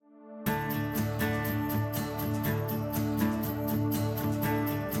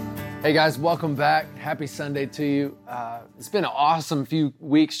Hey guys, welcome back. Happy Sunday to you. It's been an awesome few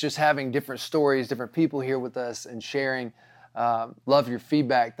weeks just having different stories, different people here with us and sharing. Love your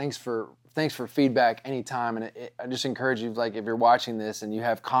feedback. Thanks for feedback anytime. And I just encourage you, like if you're watching this and you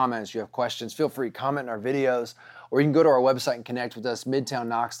have comments, you have questions, feel free to comment in our videos, or you can go to our website and connect with us,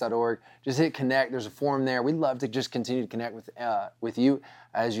 midtownknox.org. Just hit connect. There's a form there. We'd love to just continue to connect with you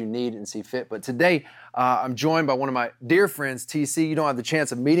as you need and see fit. But today, I'm joined by one of my dear friends, TC. You don't have the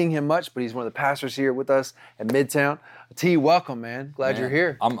chance of meeting him much, but he's one of the pastors here with us at Midtown. T, welcome, man. Glad you're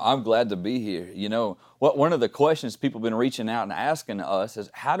here. I'm glad to be here. You know, one of the questions people have been reaching out and asking us is,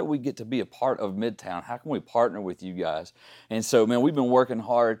 how do we get to be a part of Midtown? How can we partner with you guys? And so, man, we've been working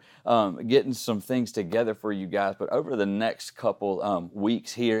hard getting some things together for you guys. But over the next couple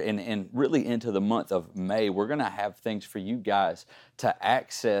weeks here and really into the month of May, we're going to have things for you guys to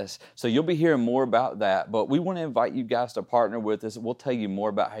access. So you'll be hearing more about that. But we want to invite you guys to partner with us. We'll tell you more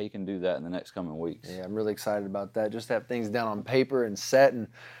about how you can do that in the next coming weeks. Yeah, I'm really excited about that. Just to have things down on paper and set and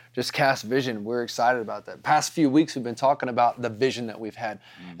just cast vision. We're excited about that. Past few weeks, we've been talking about the vision that we've had.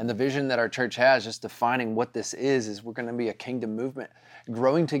 And the vision that our church has, just defining what this is we're going to be a kingdom movement,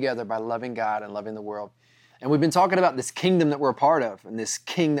 growing together by loving God and loving the world. And we've been talking about this kingdom that we're a part of and this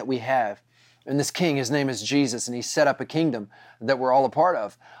king that we have. And this king, his name is Jesus, and he set up a kingdom that we're all a part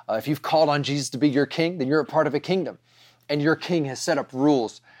of. If you've called on Jesus to be your king, then you're a part of a kingdom. And your king has set up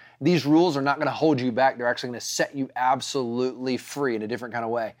rules. These rules are not going to hold you back. They're actually going to set you absolutely free in a different kind of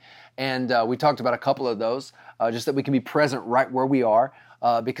way. And we talked about a couple of those, just that we can be present right where we are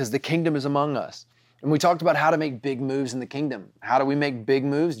because the kingdom is among us. And we talked about how to make big moves in the kingdom. How do we make big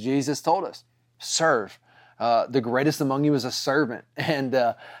moves? Jesus told us, serve. The greatest among you is a servant. And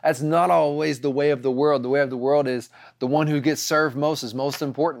that's not always the way of the world. The way of the world is the one who gets served most is most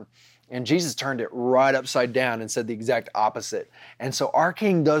important. And Jesus turned it right upside down and said the exact opposite. And so our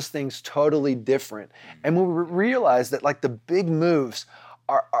king does things totally different. And we realize that like the big moves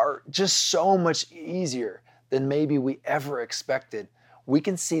are just so much easier than maybe we ever expected. We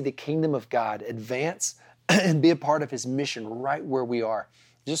can see the kingdom of God advance and be a part of his mission right where we are,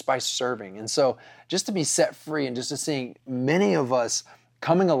 just by serving. And so just to be set free and just to seeing many of us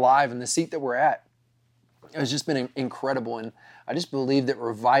coming alive in the seat that we're at, it's just been incredible. And I just believe that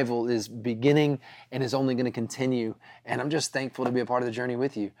revival is beginning and is only going to continue. And I'm just thankful to be a part of the journey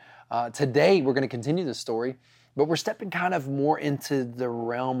with you. Today, we're going to continue the story, but we're stepping kind of more into the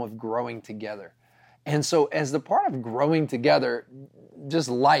realm of growing together. And so as the part of growing together, just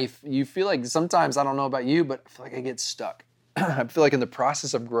life, you feel like sometimes, I don't know about you, but I feel like I get stuck. I feel like in the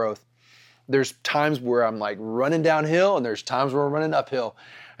process of growth, there's times where I'm like running downhill and there's times where I'm running uphill.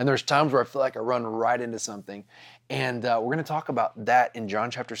 And there's times where I feel like I run right into something. And we're going to talk about that in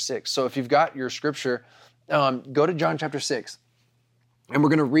John chapter 6. So if you've got your scripture, go to John chapter 6. And we're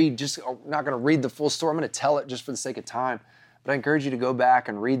going to read, I'm not going to read the full story. I'm going to tell it just for the sake of time. But I encourage you to go back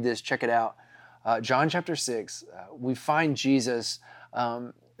and read this, check it out. John chapter 6, we find Jesus,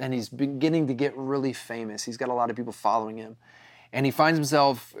 and he's beginning to get really famous. He's got a lot of people following him. And he finds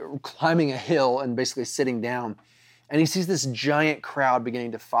himself climbing a hill and basically sitting down. And he sees this giant crowd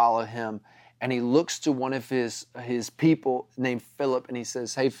beginning to follow him. And he looks to one of his people named Philip, and he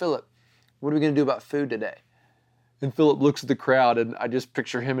says, "Hey, Philip, what are we going to do about food today?" And Philip looks at the crowd, and I just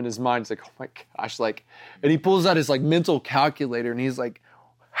picture him in his mind. He's like, "Oh my gosh!" And he pulls out his mental calculator, and he's like,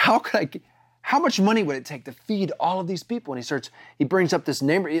 "How much money would it take to feed all of these people?" And he brings up this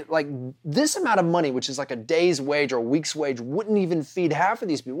number, this amount of money, which is like a day's wage or a week's wage, wouldn't even feed half of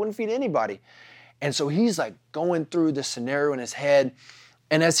these people, wouldn't feed anybody. And so he's going through the scenario in his head.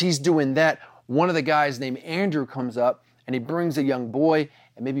 And as he's doing that, one of the guys named Andrew comes up and he brings a young boy.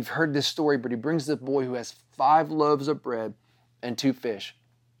 And maybe you've heard this story, but he brings the boy who has 5 loaves of bread and 2 fish.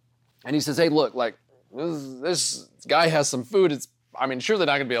 And he says, "Hey, look, this guy has some food. Surely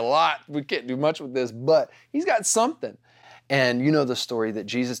not going to be a lot. We can't do much with this, but he's got something." And you know the story that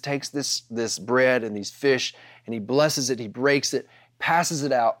Jesus takes this bread and these fish and he blesses it, he breaks it, passes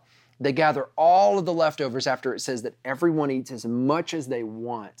it out. They gather all of the leftovers after it says that everyone eats as much as they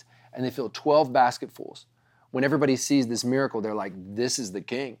want, and they fill 12 basketfuls. When everybody sees this miracle, they're like, "This is the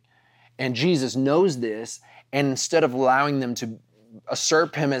king." And Jesus knows this, and instead of allowing them to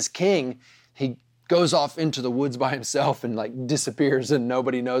usurp him as king, he goes off into the woods by himself and disappears, and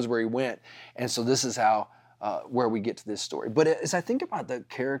nobody knows where he went. And so this is where we get to this story. But as I think about the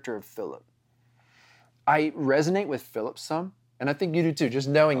character of Philip, I resonate with Philip some. And I think you do too. Just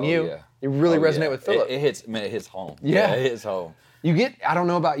knowing you really resonate with Philip. It hits home. Yeah, it hits home. I don't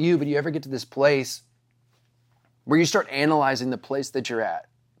know about you, but you ever get to this place where you start analyzing the place that you're at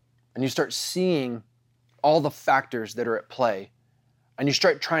and you start seeing all the factors that are at play and you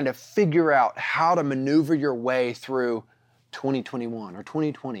start trying to figure out how to maneuver your way through 2021 or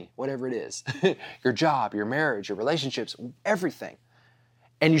 2020, whatever it is, your job, your marriage, your relationships, everything.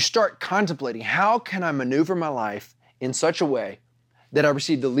 And you start contemplating, how can I maneuver my life in such a way that I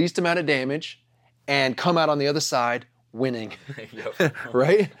receive the least amount of damage and come out on the other side winning,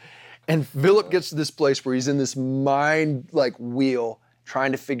 right? And Philip gets to this place where he's in this mind wheel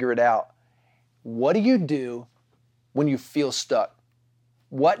trying to figure it out. What do you do when you feel stuck?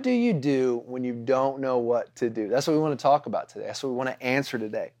 What do you do when you don't know what to do? That's what we want to talk about today. That's what we want to answer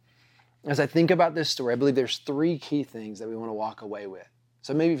today. As I think about this story, I believe there's 3 key things that we want to walk away with.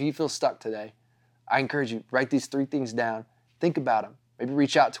 So maybe if you feel stuck today, I encourage you, write these 3 things down, think about them, maybe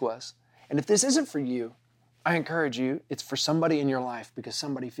reach out to us. And if this isn't for you, I encourage you, it's for somebody in your life because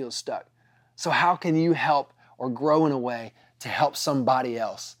somebody feels stuck. So how can you help or grow in a way to help somebody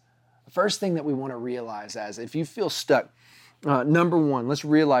else? The first thing that we want to realize is if you feel stuck, number 1, let's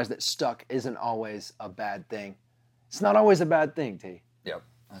realize that stuck isn't always a bad thing. It's not always a bad thing, T. Yep.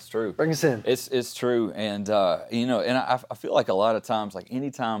 That's true. Bring us in. It's true, and and I feel like a lot of times, like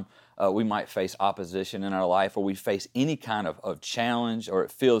anytime we might face opposition in our life, or we face any kind of challenge, or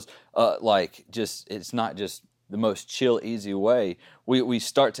it feels like it's not just the most chill, easy way. We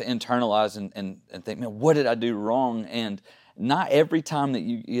start to internalize and think, man, what did I do wrong? And not every time that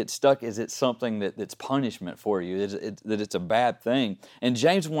you get stuck is it something that's punishment for you, that it's a bad thing. And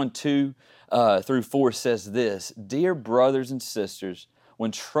James 1:2-4 says this: "Dear brothers and sisters,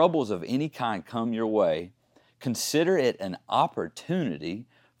 when troubles of any kind come your way, consider it an opportunity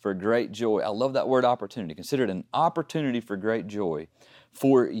for great joy." I love that word opportunity. Consider it an opportunity for great joy.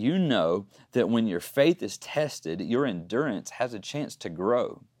 For you know that when your faith is tested, your endurance has a chance to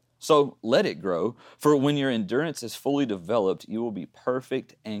grow. So let it grow. For when your endurance is fully developed, you will be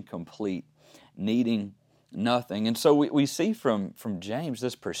perfect and complete, needing nothing. And so we see from James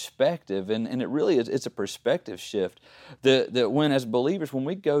this perspective, and it really is, it's a perspective shift that when as believers, when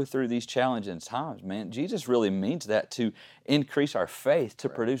we go through these challenging times, man, Jesus really means that to increase our faith, to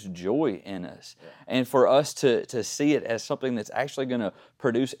produce joy in us, and for us to see it as something that's actually going to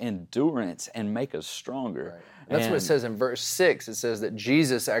produce endurance and make us stronger. Right. That's what it says in verse 6. It says that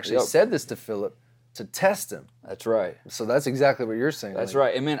Jesus actually said this to Philip to test him. That's right. So that's exactly what you're saying. That's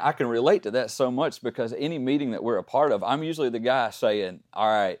right. And man, I can relate to that so much because any meeting that we're a part of, I'm usually the guy saying, all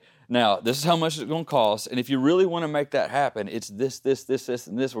right, now this is how much it's going to cost. And if you really want to make that happen, it's this,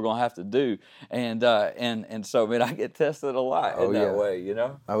 and this we're going to have to do. And so, man, I get tested a lot in that way, you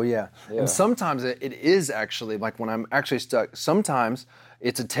know? Oh, yeah. And sometimes it is actually, like when I'm actually stuck, sometimes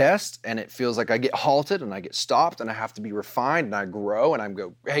it's a test and it feels like I get halted and I get stopped and I have to be refined and I grow and I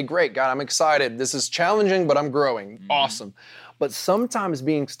go, hey, great, God, I'm excited. This is challenging, but I'm growing. Mm-hmm. Awesome. But sometimes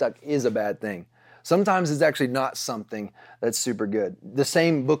being stuck is a bad thing. Sometimes it's actually not something that's super good. The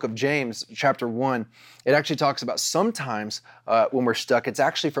same book of James, chapter 1, it actually talks about sometimes when we're stuck, it's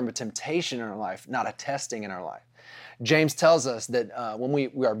actually from a temptation in our life, not a testing in our life. James tells us that when we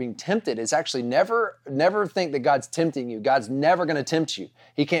are being tempted, it's actually never think that God's tempting you. God's never going to tempt you.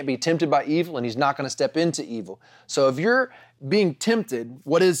 He can't be tempted by evil, and he's not going to step into evil. So if you're being tempted,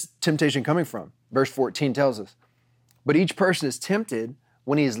 what is temptation coming from? Verse 14 tells us, but each person is tempted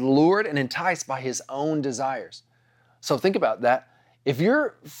when he is lured and enticed by his own desires. So think about that. If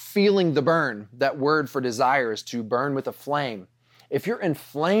you're feeling the burn, that word for desire is to burn with a flame. If you're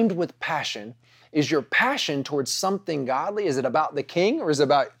inflamed with passion, is your passion towards something godly? Is it about the king or is it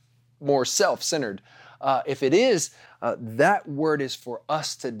about more self-centered? If it is, that word is for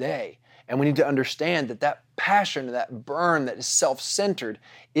us today. And we need to understand that passion, that burn that is self-centered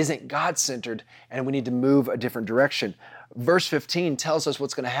isn't God-centered, and we need to move a different direction. Verse 15 tells us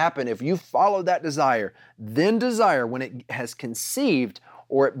what's going to happen if you follow that desire. Then desire, when it has conceived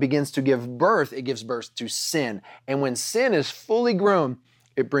or it begins to give birth, it gives birth to sin. And when sin is fully grown,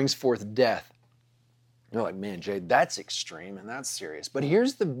 it brings forth death. You're like, man, Jay, that's extreme and that's serious. But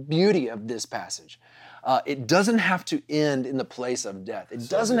here's the beauty of this passage. It doesn't have to end in the place of death. It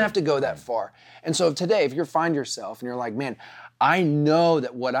doesn't have to go that far. And so today, if you find yourself and you're like, man, I know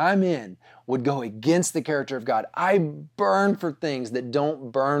that what I'm in would go against the character of God. I burn for things that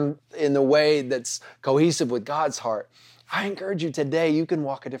don't burn in the way that's cohesive with God's heart. I encourage you today, you can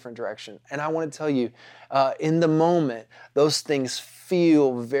walk a different direction. And I want to tell you, in the moment, those things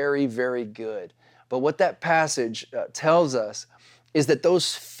feel very, very good. But what that passage tells us is that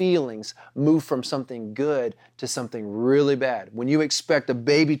those feelings move from something good to something really bad. When you expect a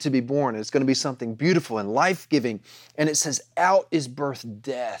baby to be born, it's going to be something beautiful and life-giving. And it says, out is birthed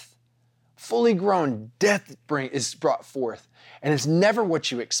death. Fully grown, death is brought forth. And it's never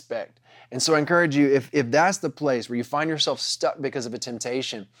what you expect. And so I encourage you, if that's the place where you find yourself stuck because of a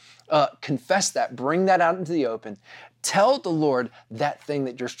temptation, confess that, bring that out into the open. Tell the Lord that thing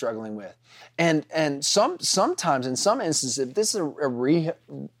that you're struggling with. And sometimes, in some instances, if this is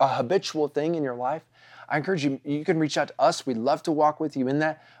a habitual thing in your life, I encourage you, you can reach out to us. We'd love to walk with you in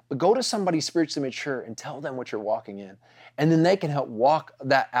that. But go to somebody spiritually mature and tell them what you're walking in. And then they can help walk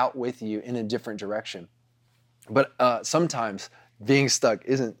that out with you in a different direction. But sometimes being stuck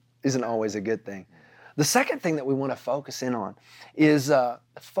isn't always a good thing. The second thing that we want to focus in on is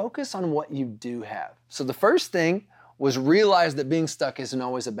focus on what you do have. So the first thing was realize that being stuck isn't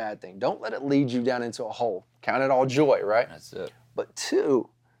always a bad thing. Don't let it lead you down into a hole. Count it all joy, right? That's it. But two,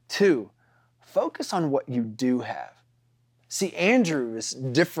 focus on what you do have. See, Andrew is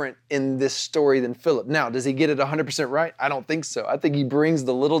different in this story than Philip. Now, does he get it 100% right? I don't think so. I think he brings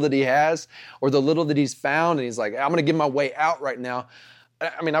the little that he has or the little that he's found, and he's like, I'm going to give my way out right now.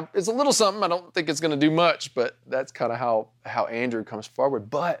 I mean, it's a little something. I don't think it's going to do much, but that's kind of how Andrew comes forward.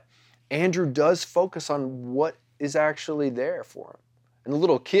 But Andrew does focus on what is actually there for him. And the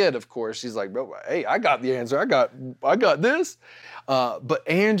little kid, of course, he's like, hey, I got the answer. I got this. But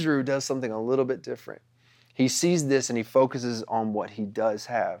Andrew does something a little bit different. He sees this and he focuses on what he does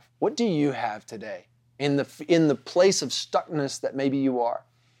have. What do you have today in the place of stuckness that maybe you are?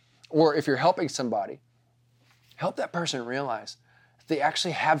 Or if you're helping somebody, help that person realize that they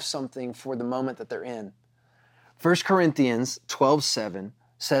actually have something for the moment that they're in. 1 Corinthians 12:7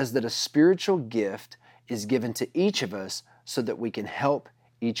 says that a spiritual gift is given to each of us so that we can help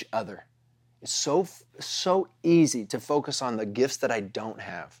each other. It's so easy to focus on the gifts that I don't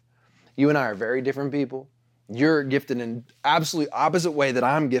have. You and I are very different people. You're gifted in absolutely opposite way that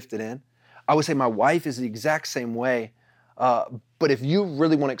I'm gifted in. I would say my wife is the exact same way. But if you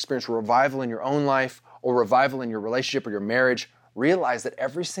really want to experience revival in your own life or revival in your relationship or your marriage, realize that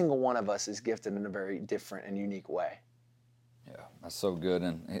every single one of us is gifted in a very different and unique way. Yeah, that's so good.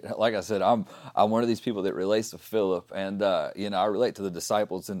 And like I said, I'm one of these people that relates to Philip, and I relate to the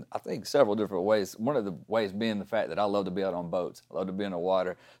disciples in I think several different ways. One of the ways being the fact that I love to be out on boats, I love to be in the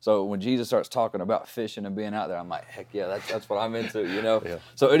water. So when Jesus starts talking about fishing and being out there, I'm like, heck yeah, that's what I'm into, Yeah.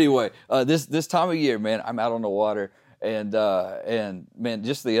 So anyway, this time of year, man, I'm out on the water. And man,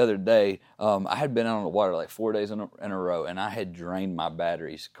 just the other day, I had been out on the water like 4 days in a row, and I had drained my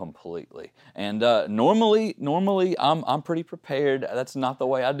batteries completely. And normally, I'm pretty prepared. That's not the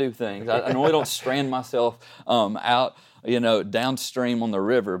way I do things. I normally don't strand myself out, downstream on the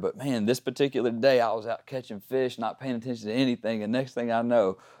river. But man, this particular day, I was out catching fish, not paying attention to anything, and next thing I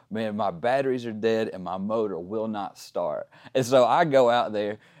know, man, my batteries are dead and my motor will not start. And so I go out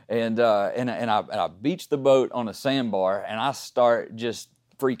there. And I beach the boat on a sandbar, and I start just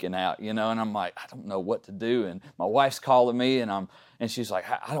freaking out, and I'm like, I don't know what to do. And my wife's calling me, and she's like,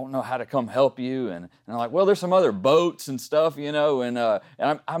 I don't know how to come help you. And I'm like, well, there's some other boats and stuff, and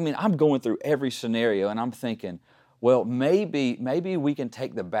I'm going through every scenario, and I'm thinking, well, maybe we can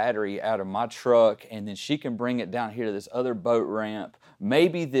take the battery out of my truck, and then she can bring it down here to this other boat ramp.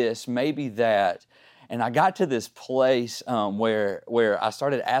 Maybe this, maybe that. And I got to this place where I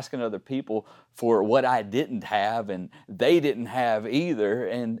started asking other people for what I didn't have, and they didn't have either.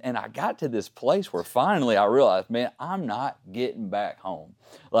 And I got to this place where finally I realized, man, I'm not getting back home.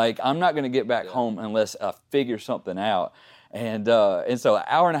 Like, I'm not going to get back home unless I figure something out. And so an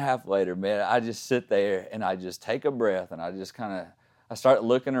hour and a half later, man, I just sit there and I just take a breath, and I start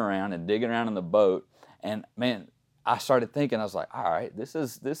looking around and digging around in the boat. And man, I started thinking, I was like, all right, this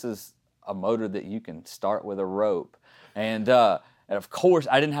is a motor that you can start with a rope. And of course,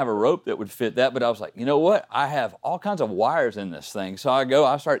 I didn't have a rope that would fit that, but I was like, you know what? I have all kinds of wires in this thing. So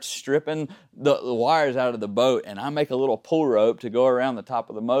I start stripping the wires out of the boat, and I make a little pull rope to go around the top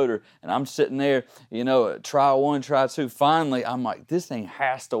of the motor, and I'm sitting there, try one, try two. Finally, I'm like, this thing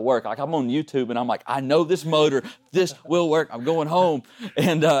has to work. Like, I'm on YouTube, and I'm like, I know this motor, this will work. I'm going home.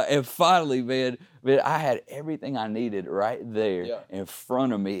 And finally, man, I had everything I needed right there in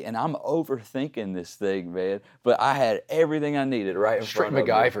front of me, and I'm overthinking this thing, man. But I had everything I needed right in front of me.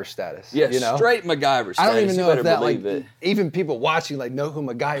 Straight MacGyver status. Yeah, straight MacGyver status. I don't even know if that, even people watching know who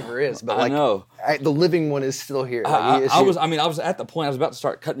MacGyver is, but I know. The living one is still here. I was at the point I was about to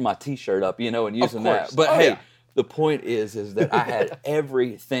start cutting my T-shirt up, and using that. But hey. The point is that I had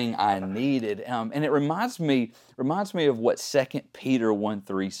everything I needed, and it reminds me of what 2 Peter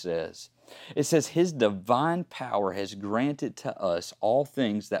 1:3 says. It says, His divine power has granted to us all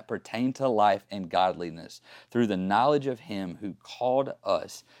things that pertain to life and godliness through the knowledge of Him who called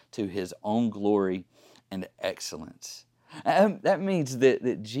us to His own glory and excellence. That means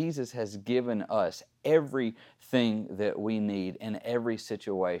that Jesus has given us everything that we need in every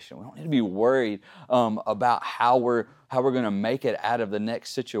situation. We don't need to be worried about how we're going to make it out of the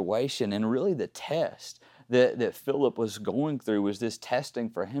next situation. And really the test that Philip was going through was this testing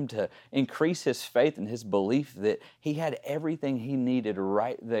for him to increase his faith and his belief that he had everything he needed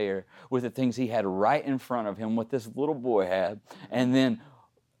right there with the things he had right in front of him, what this little boy had. And then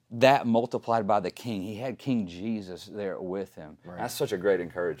that multiplied by the King. He had King Jesus there with him. Right. That's such a great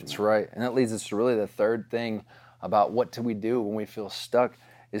encouragement. That's right. And that leads us to really the third thing about what do we do when we feel stuck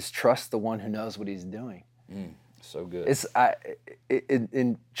is trust the one who knows what he's doing. So good. It's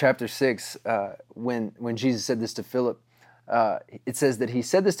in chapter 6, when Jesus said this to Philip, it says that he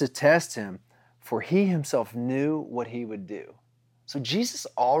said this to test him, for he himself knew what he would do. So Jesus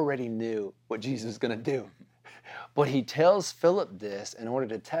already knew what Jesus was going to do. But he tells Philip this in order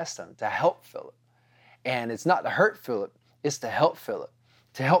to test him, to help Philip. And it's not to hurt Philip, it's to help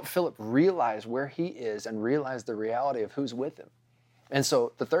Philip realize where he is and realize the reality of who's with him. And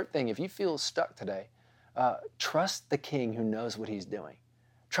so the third thing, if you feel stuck today, trust the King who knows what he's doing.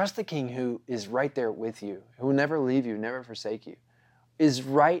 Trust the King who is right there with you, who will never leave you, never forsake you, is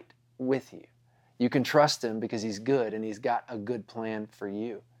right with you. You can trust him because he's good and he's got a good plan for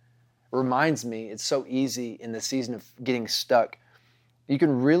you. Reminds me, it's so easy in the season of getting stuck. You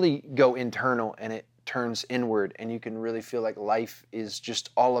can really go internal and it turns inward, and you can really feel like life is just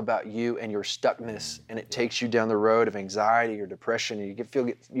all about you and your stuckness, and it takes you down the road of anxiety or depression, and you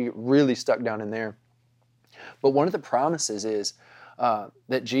get really stuck down in there. But one of the promises is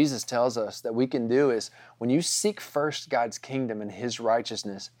that Jesus tells us that we can do is when you seek first God's kingdom and his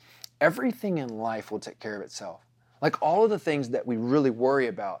righteousness, everything in life will take care of itself. Like all of the things that we really worry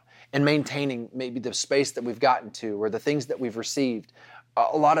about and maintaining maybe the space that we've gotten to or the things that we've received,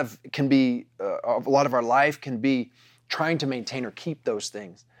 a lot of our life can be trying to maintain or keep those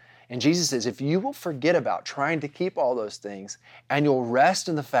things. And Jesus says, if you will forget about trying to keep all those things and you'll rest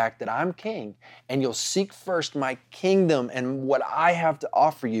in the fact that I'm king and you'll seek first my kingdom and what I have to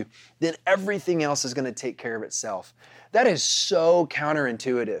offer you, then everything else is going to take care of itself. That is so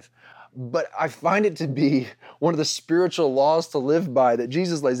counterintuitive. But I find it to be one of the spiritual laws to live by that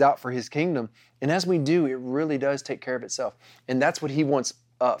Jesus lays out for his kingdom. And as we do, it really does take care of itself. And that's what he wants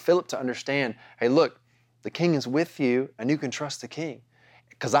Philip to understand. Hey, look, the king is with you and you can trust the king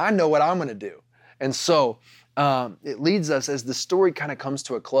because I know what I'm going to do. And so it leads us as the story kind of comes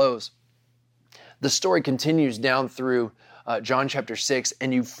to a close. The story continues down through John chapter 6,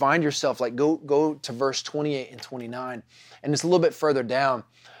 and you find yourself like go to verse 28 and 29. And it's a little bit further down.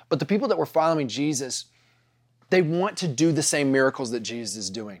 But the people that were following Jesus, they want to do the same miracles that Jesus is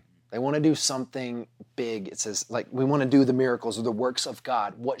doing. They want to do something big. It says, like, we want to do the miracles or the works of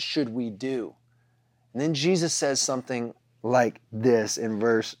God. What should we do? And then Jesus says something like this in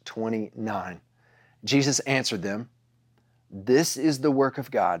verse 29. Jesus answered them, "This is the work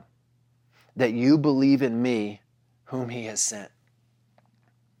of God, that you believe in me, whom he has sent."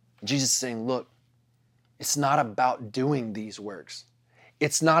 Jesus is saying, look, it's not about doing these works.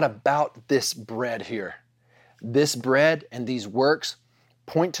 It's not about this bread here. This bread and these works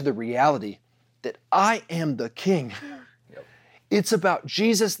point to the reality that I am the king. Yep. It's about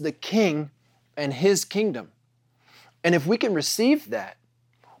Jesus the king and his kingdom. And if we can receive that,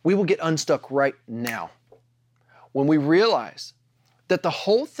 we will get unstuck right now. When we realize that the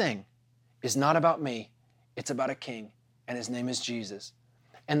whole thing is not about me, it's about a king, and his name is Jesus.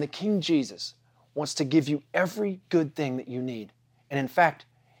 And the King Jesus wants to give you every good thing that you need. And in fact,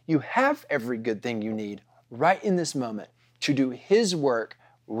 you have every good thing you need right in this moment to do his work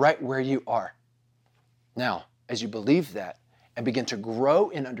right where you are. Now, as you believe that and begin to grow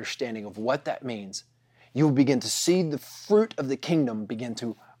in understanding of what that means, you will begin to see the fruit of the kingdom begin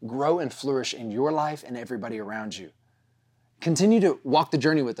to grow and flourish in your life and everybody around you. Continue to walk the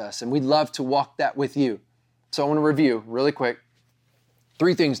journey with us, and we'd love to walk that with you. So I want to review really quick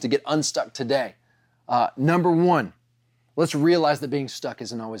 3 things to get unstuck today. Number 1, let's realize that being stuck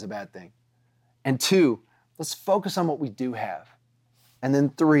isn't always a bad thing. And 2, let's focus on what we do have. And then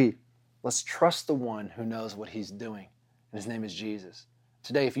 3, let's trust the one who knows what he's doing. And his name is Jesus.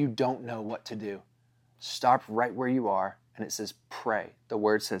 Today, if you don't know what to do, stop right where you are, and it says pray. The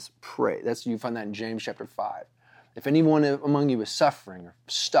word says pray. You find that in James chapter 5. If anyone among you is suffering or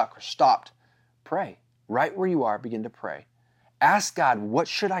stuck or stopped, pray. Right where you are, begin to pray. Ask God, what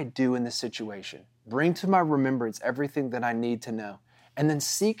should I do in this situation? Bring to my remembrance everything that I need to know. And then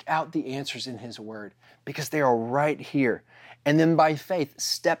seek out the answers in his word because they are right here. And then by faith,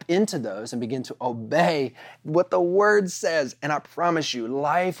 step into those and begin to obey what the word says. And I promise you,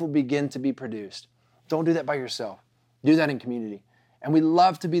 life will begin to be produced. Don't do that by yourself. do that in community. And we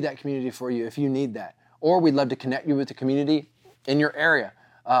love to be that community for you if you need that. Or we'd love to connect you with the community in your area.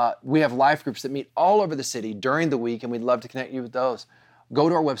 We have life groups that meet all over the city during the week, and we'd love to connect you with those. Go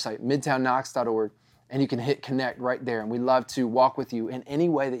to our website, midtownknox.org, and you can hit connect right there. And we'd love to walk with you in any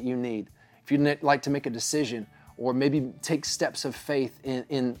way that you need. If you'd like to make a decision or maybe take steps of faith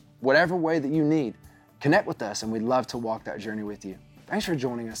in whatever way that you need, connect with us, and we'd love to walk that journey with you. Thanks for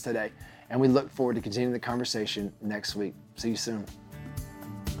joining us today, and we look forward to continuing the conversation next week. See you soon.